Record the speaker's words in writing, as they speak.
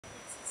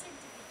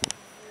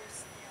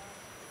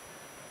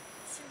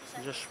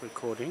just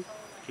recording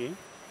again,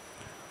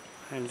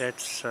 and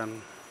that's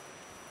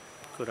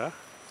Kura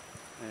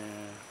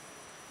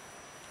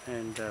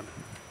and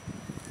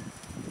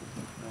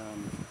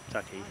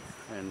Ducky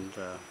and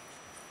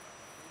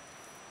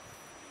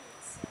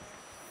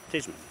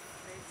Desmond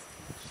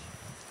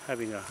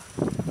having a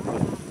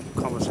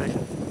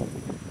conversation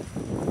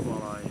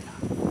while I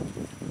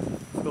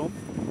film.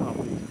 I'll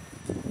be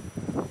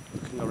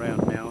looking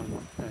around now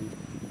and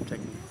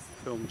taking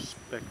films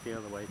back the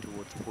other way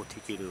towards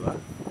Potikirua.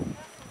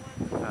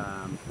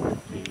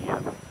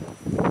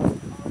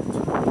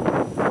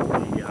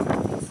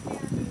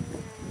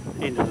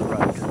 The end of the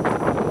road.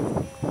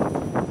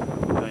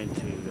 Going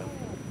to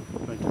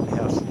the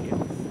house here,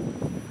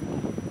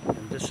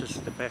 and this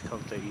is the back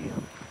of the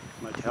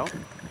motel.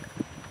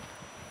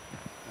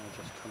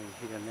 Just coming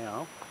here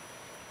now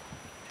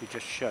to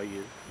just show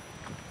you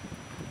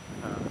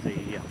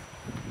the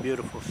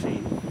beautiful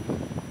scene.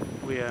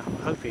 We are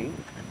hoping,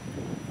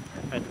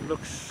 and it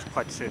looks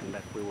quite certain,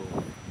 that we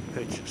will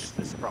purchase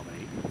this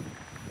property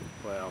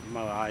for our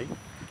Moai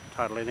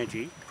Tidal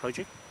Energy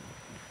project.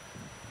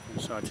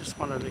 And so I just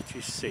want to let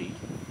you see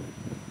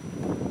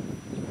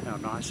how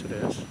nice it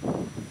is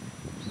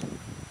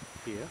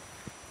here,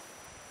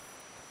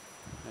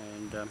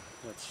 and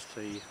that's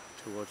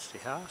towards the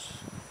house,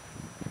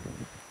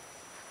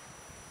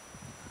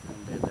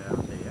 and then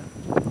down there,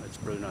 that's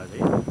Bruno there,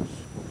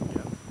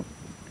 yeah,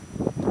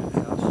 the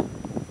house,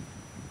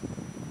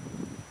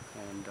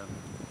 and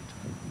that's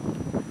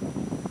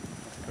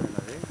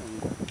Bruno there,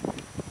 and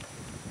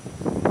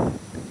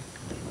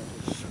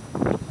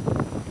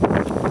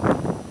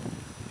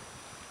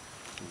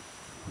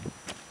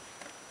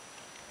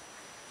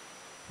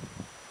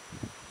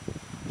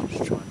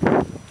just trying to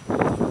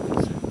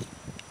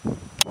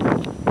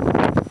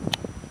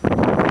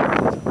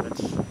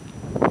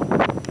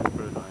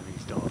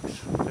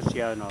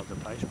the owner of the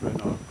place,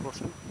 Bruno, of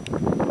course.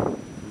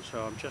 And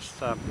so I'll just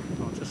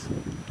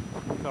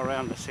go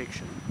around the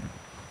section.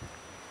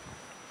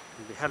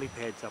 And the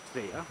helipad's up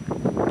there.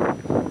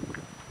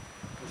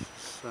 This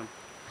is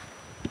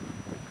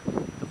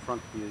the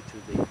front view to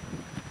the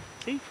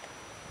sea.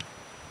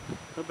 A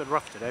little bit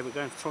rough today. We're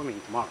going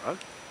swimming tomorrow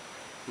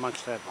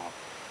amongst that mob,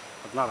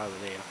 but not over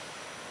there.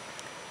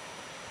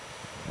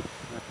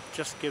 It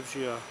just gives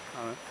you a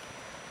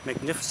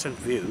magnificent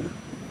view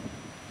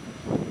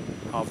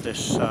of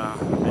this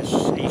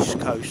east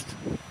coast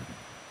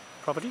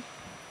property,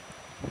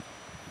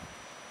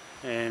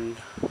 and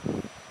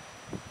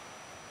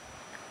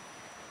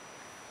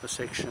the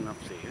section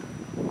up there.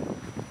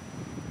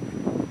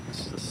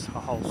 This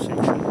whole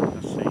section.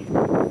 That's the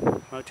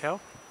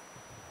motel.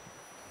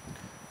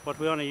 What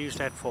we want to use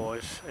that for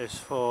is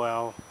for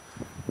our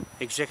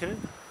executive.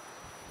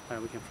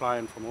 We can fly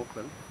in from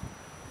Auckland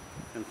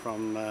and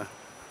from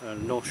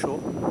North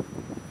Shore.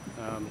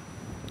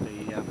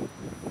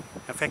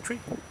 A factory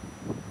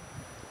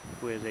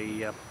where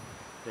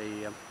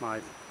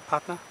my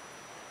partner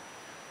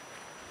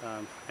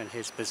and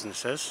his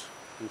business is,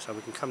 and so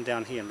we can come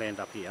down here and land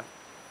up here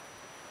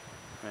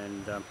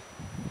and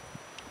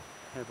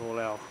have all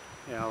our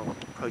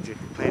project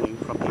planning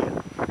from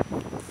here.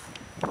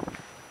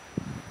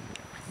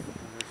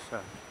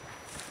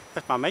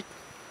 That's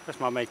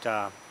my mate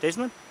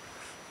Desmond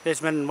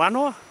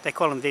Wanoa. They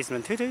call him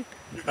Desmond Tutu,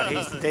 but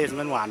he's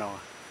Desmond Wanoa.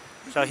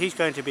 So he's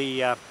going to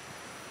be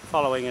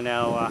following in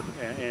our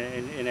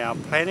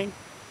planning,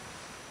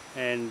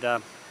 and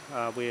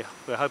we're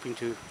hoping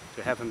to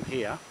have him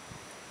here,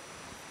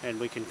 and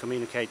we can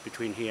communicate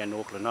between here and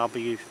Auckland. I'll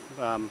be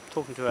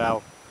talking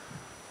to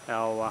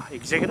our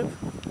executive,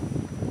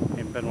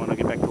 and then when I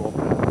get back to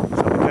Auckland,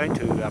 so we're going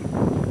to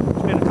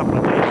spend a couple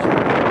of days,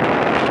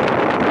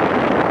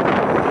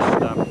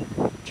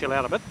 just chill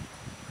out a bit.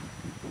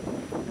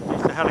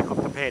 There's the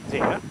helicopter pad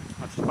there.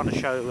 I just want to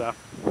show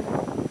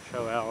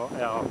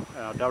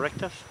our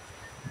directors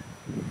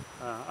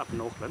up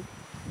in Auckland,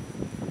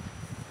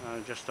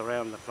 just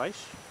around the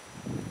place,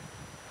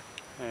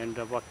 and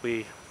what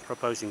we're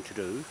proposing to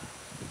do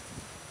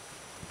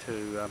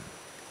to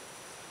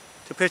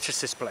purchase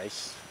this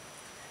place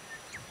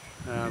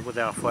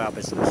for our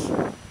business.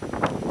 So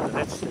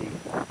that's the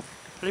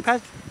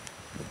helipad,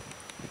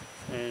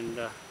 and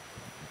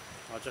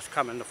I'll just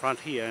come in the front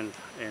here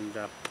and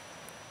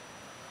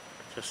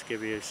just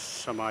give you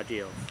some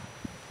idea of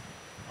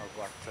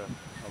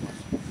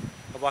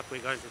what we're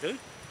going to do.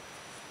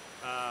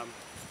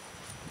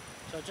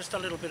 So just a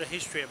little bit of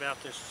history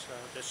about this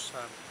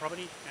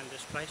property and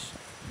this place.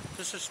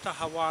 This is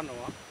Taha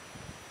Wanoa,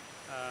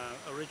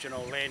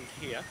 original land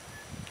here,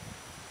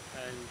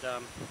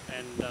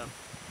 and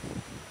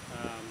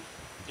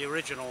the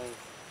original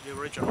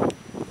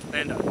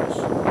landowners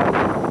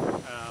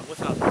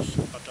with others,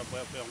 but I'm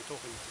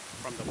talking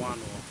from the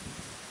Wanoa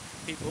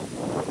people,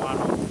 the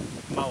Wanoa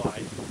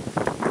Moai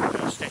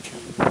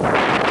statue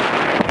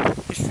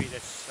history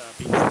that's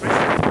been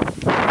expressed.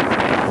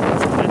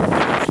 So that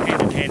goes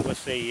hand in hand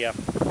with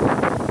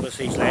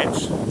these lands,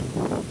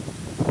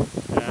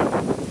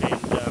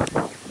 and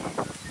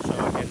so I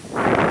can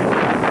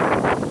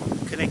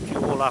connect you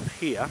all up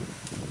here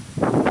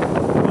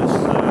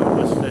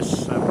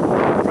this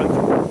project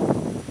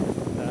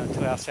to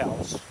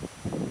ourselves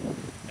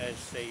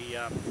as the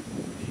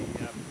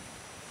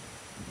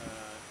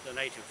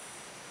native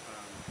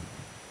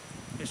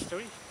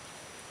history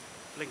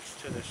links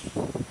to this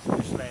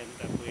land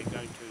that we're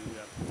going to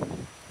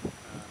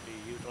be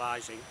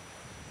utilising.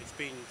 It's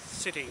been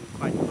sitting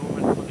quite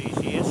dormant for these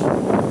years,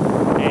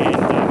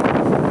 and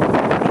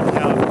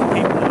now the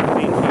people that have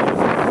been here in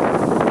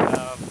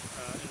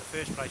the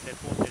first place, they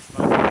bought this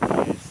boat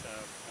as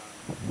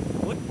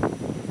wood,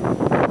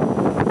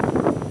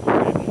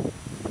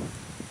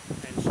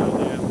 and so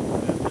they're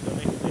to the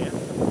left there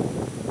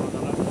on the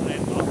local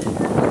land blocks. So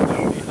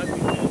we're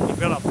hoping to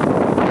develop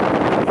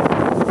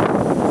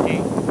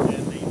here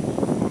and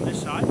on this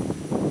side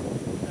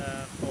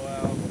for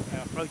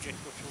our project,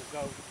 which will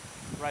go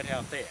right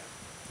out there.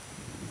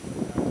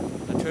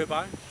 The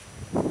turbines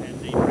and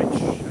the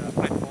bridge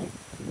platform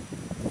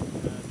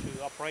to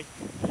operate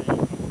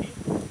from here,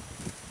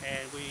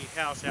 and we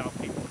house our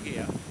people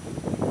here,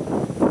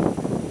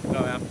 go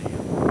out there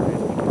and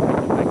we can bring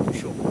them back to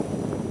shore.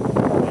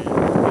 And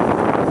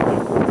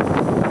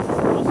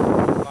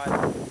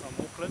from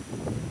Auckland,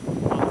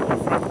 on the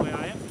front where I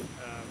am,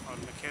 on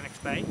Mechanics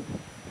Bay,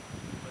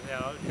 with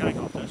our own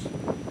helicopters,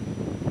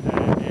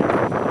 and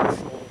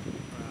offshore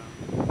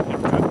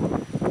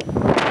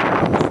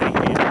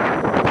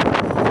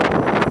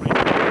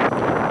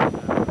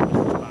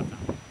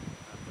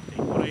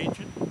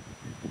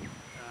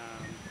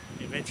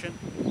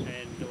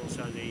and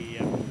also the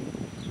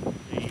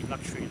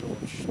luxury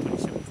launch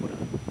 27-footer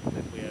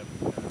that we're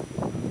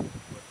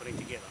putting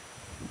together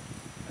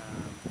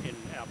in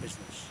our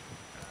business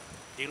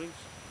dealings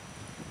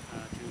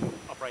to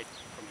operate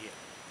from here.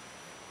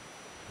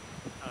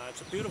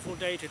 It's a beautiful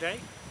day today,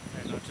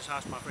 and I just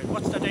asked my friend,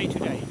 what's the day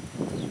today?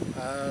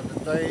 The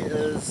day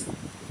is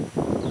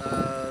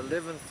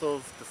 11th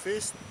of the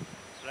 1st.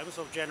 11th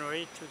of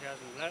January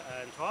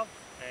 2012,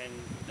 and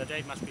the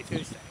day must be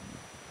Thursday.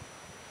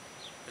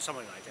 Or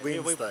something like that.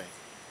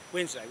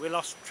 Wednesday. We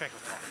lost track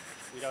of time.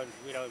 We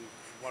don't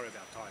worry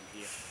about time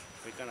here.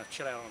 We're going to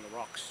chill out on the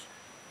rocks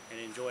and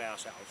enjoy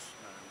ourselves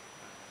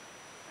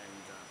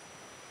and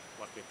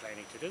what we're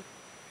planning to do.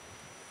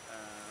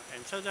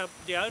 And so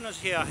the owners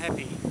here are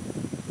happy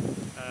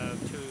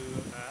to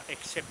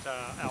accept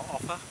our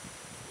offer.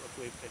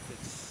 If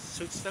it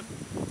suits them,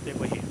 then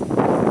we're here.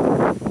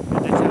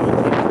 And that's our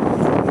intention.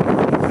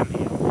 We come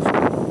here, obviously,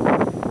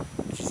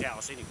 which is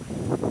ours anyway.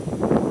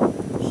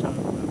 So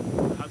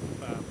I hope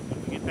when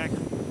we get back to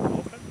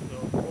Auckland,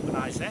 we'll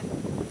organise that and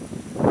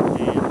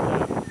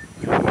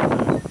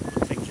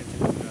put things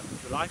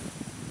into life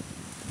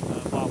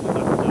while we've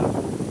got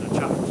the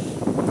chance.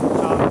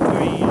 So I'm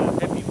very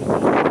happy with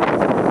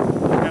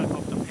the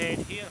helicopter pad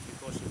here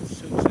because it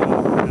suits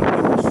our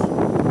purpose.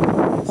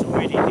 It's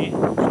already there, so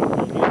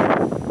we'll use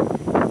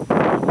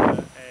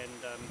it. And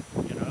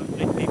you know,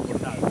 let people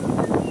know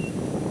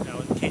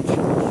our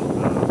intentions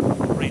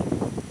are ready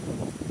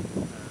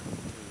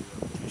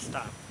to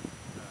start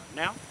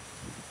now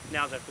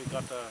that we've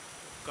got the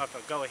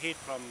go ahead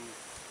from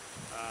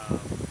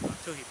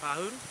Kura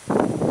Pahuru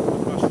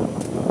across the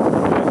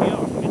here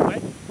on the midway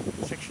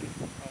section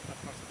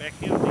across the back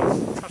here.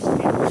 These trusts here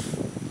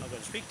I'm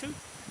going to speak to.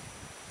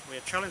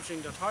 We're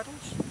challenging the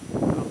titles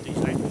of these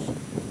lands,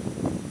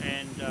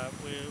 and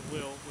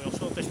we'll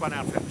sort this one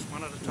out first,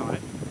 one at a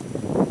time,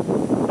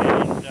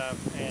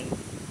 and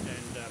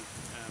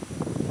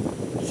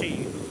see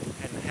who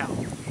and how all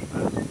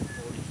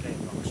these land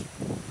blocks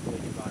were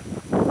divided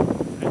up.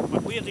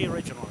 But we're the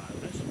original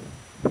owners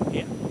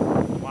here,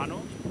 the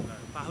Wanoa, the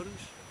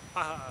Pahurus,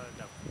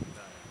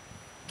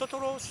 the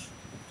Totoros,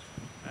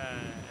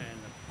 and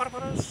the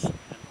Paraparas,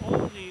 and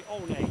all the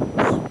old names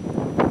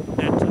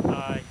that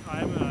I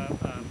am a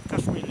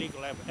customary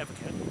legal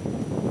advocate and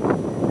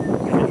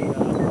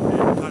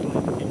title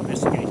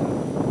investigator,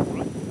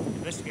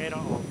 investigator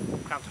of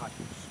crown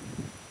titles.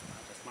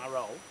 That's my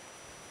role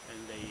in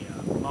the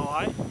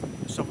Moai,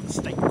 the sovereign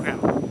state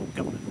crown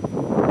government of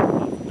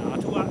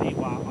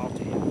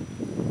RAI'ATEA.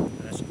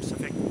 That's a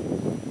Pacific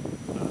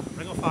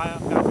ring of fire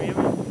boundary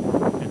area,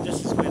 and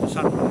this is where the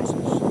sun rises.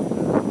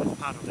 That's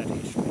part of that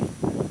history.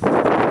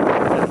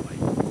 That way,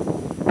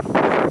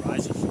 it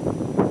rises in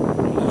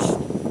the east.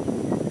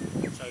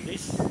 So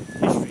this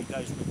history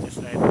goes with this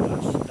land with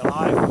us, the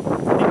live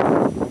thing.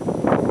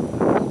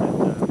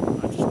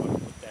 I just want to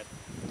put that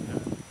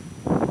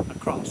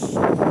across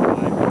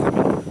by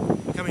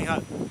becoming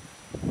home.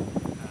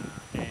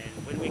 And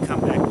when we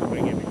come back, we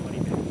bring everybody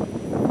back.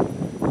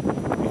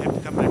 We have to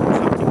come back with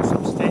something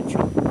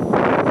substantial,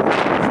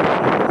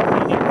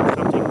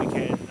 something we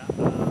can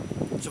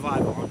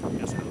survive on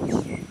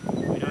ourselves.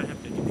 We don't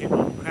have to depend on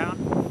the Crown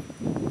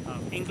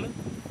of England.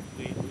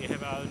 We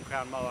have our own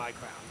Crown, Moai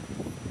Crown.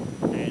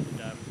 And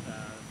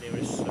there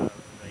is the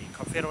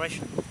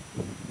Confederation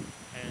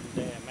and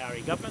their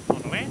Maori government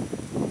on the land,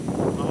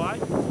 Moai,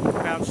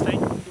 Crown state in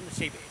the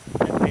seabed.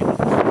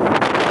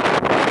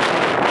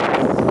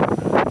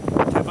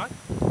 Turbine,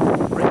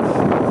 bridge,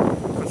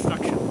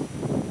 construction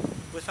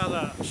with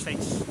other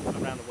states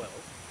around the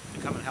world to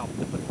come and help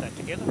to put that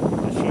together,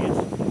 to share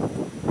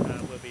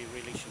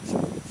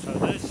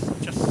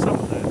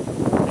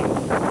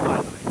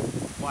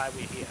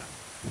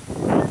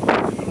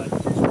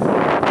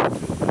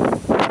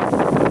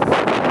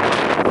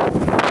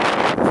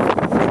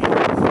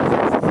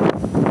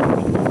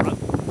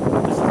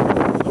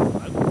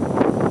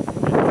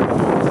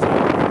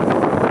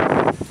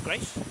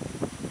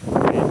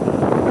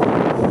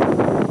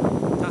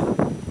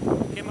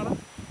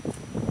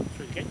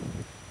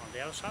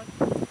our side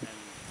and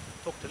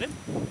talk to them,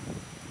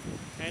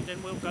 and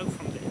then we'll go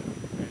from there.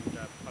 And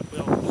but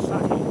we'll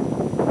start here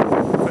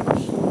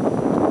first. So,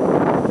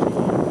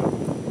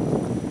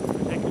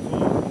 thank you for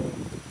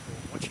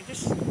watching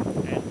this,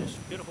 and this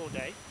beautiful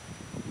day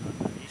on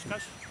the East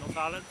Coast, North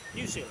Island,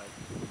 New Zealand,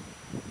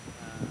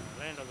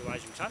 land of the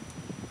rising sun,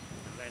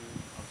 and land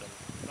of the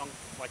long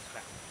white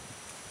cloud.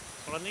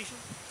 Polynesian,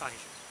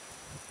 Tahitian.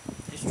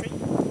 History,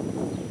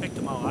 back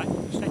to Moai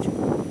statue.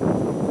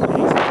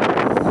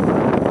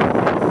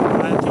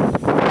 Raiatea,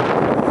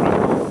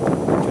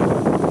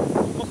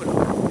 MOKO'NUI,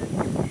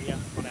 here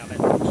on our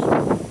landmarks.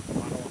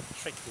 Wanoa,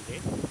 straight through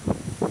there.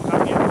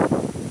 Come here,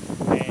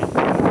 and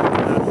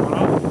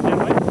Marae that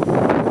way,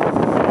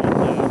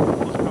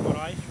 and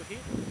Marae through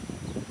here,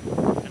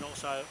 and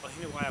also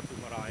Ohine Waiapu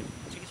Marae,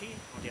 Tiki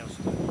on the other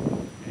side,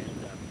 and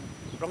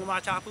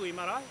Rongomata Hapu I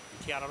Marae,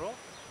 Tiararo,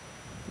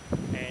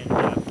 and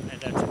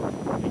that's it.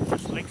 We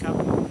just link up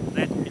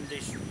that in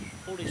this,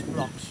 all these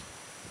blocks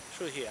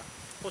through here,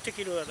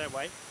 Potikirua that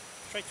way,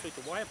 straight through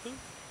to Waiapu,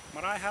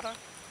 Maraihara,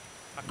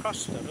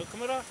 across the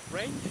Rukumura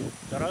range,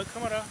 the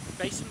Rukumura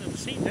basin of the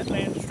sea, that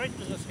land straight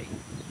to the sea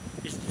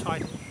is the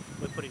title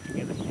we're putting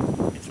together here.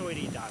 It's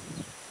already done,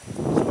 it's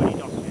already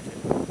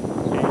documented,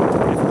 and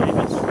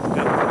affidavits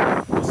go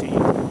to see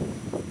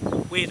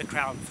where the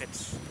Crown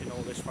fits in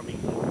all this from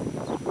England.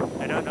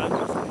 They don't know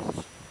those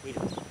lands, we do.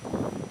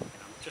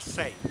 And I'm just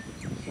saying,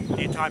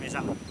 their time is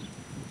up.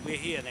 We're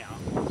here now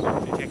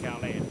to take our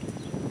land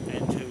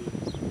and to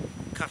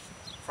cut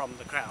from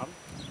the Crown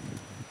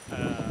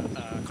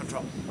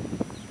control.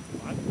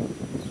 Right?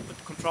 Put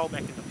the control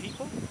back in the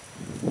people,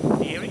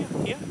 the area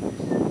here,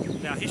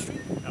 in our history,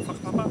 our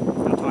whakapapa,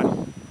 our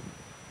title,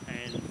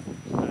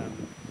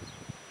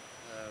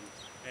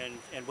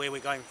 and where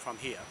we're going from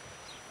here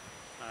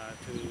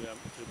to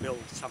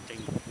build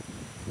something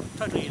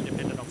totally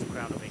independent of the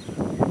Crown of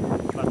England.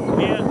 But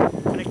we're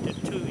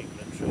connected to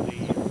England through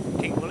the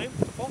King William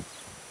IV,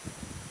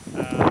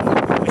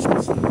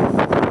 Westminster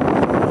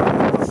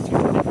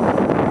Constitution,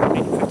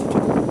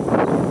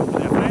 1852. So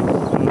our flag,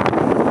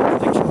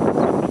 protection of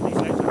these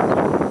lands are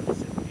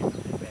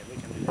we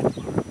can do that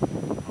tomorrow.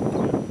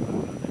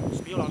 I'll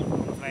spiel on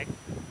the flag,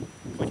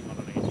 pointing on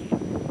the land here.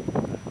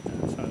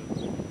 So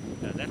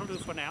that'll do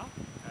for now,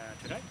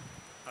 today.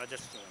 I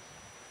just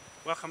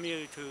welcome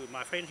you to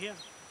my friend here,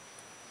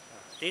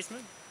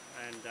 Desmond,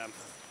 and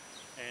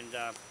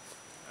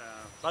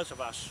both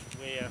of us,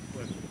 we're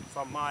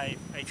from my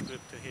age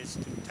group to his,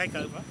 to take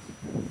over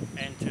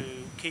and to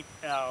keep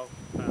our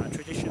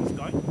traditions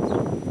going,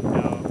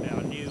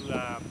 our new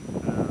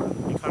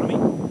economy,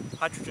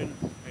 hydrogen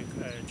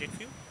jet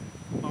fuel,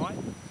 Moai,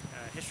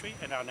 history,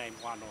 and our name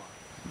Wanoa.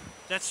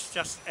 That's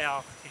just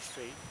our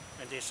history,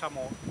 and there's some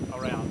more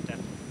around that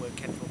work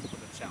can talk for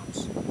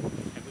themselves.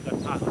 And we've got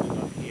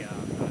Pahuru over here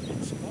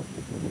in support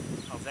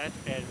of that,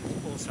 and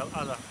also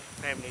other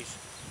families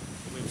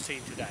we've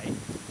seen today,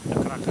 the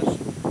Karakas,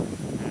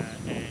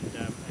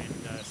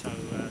 so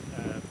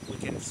we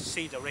can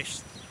see the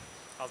rest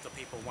of the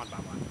people one by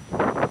one.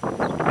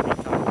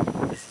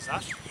 This is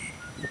us.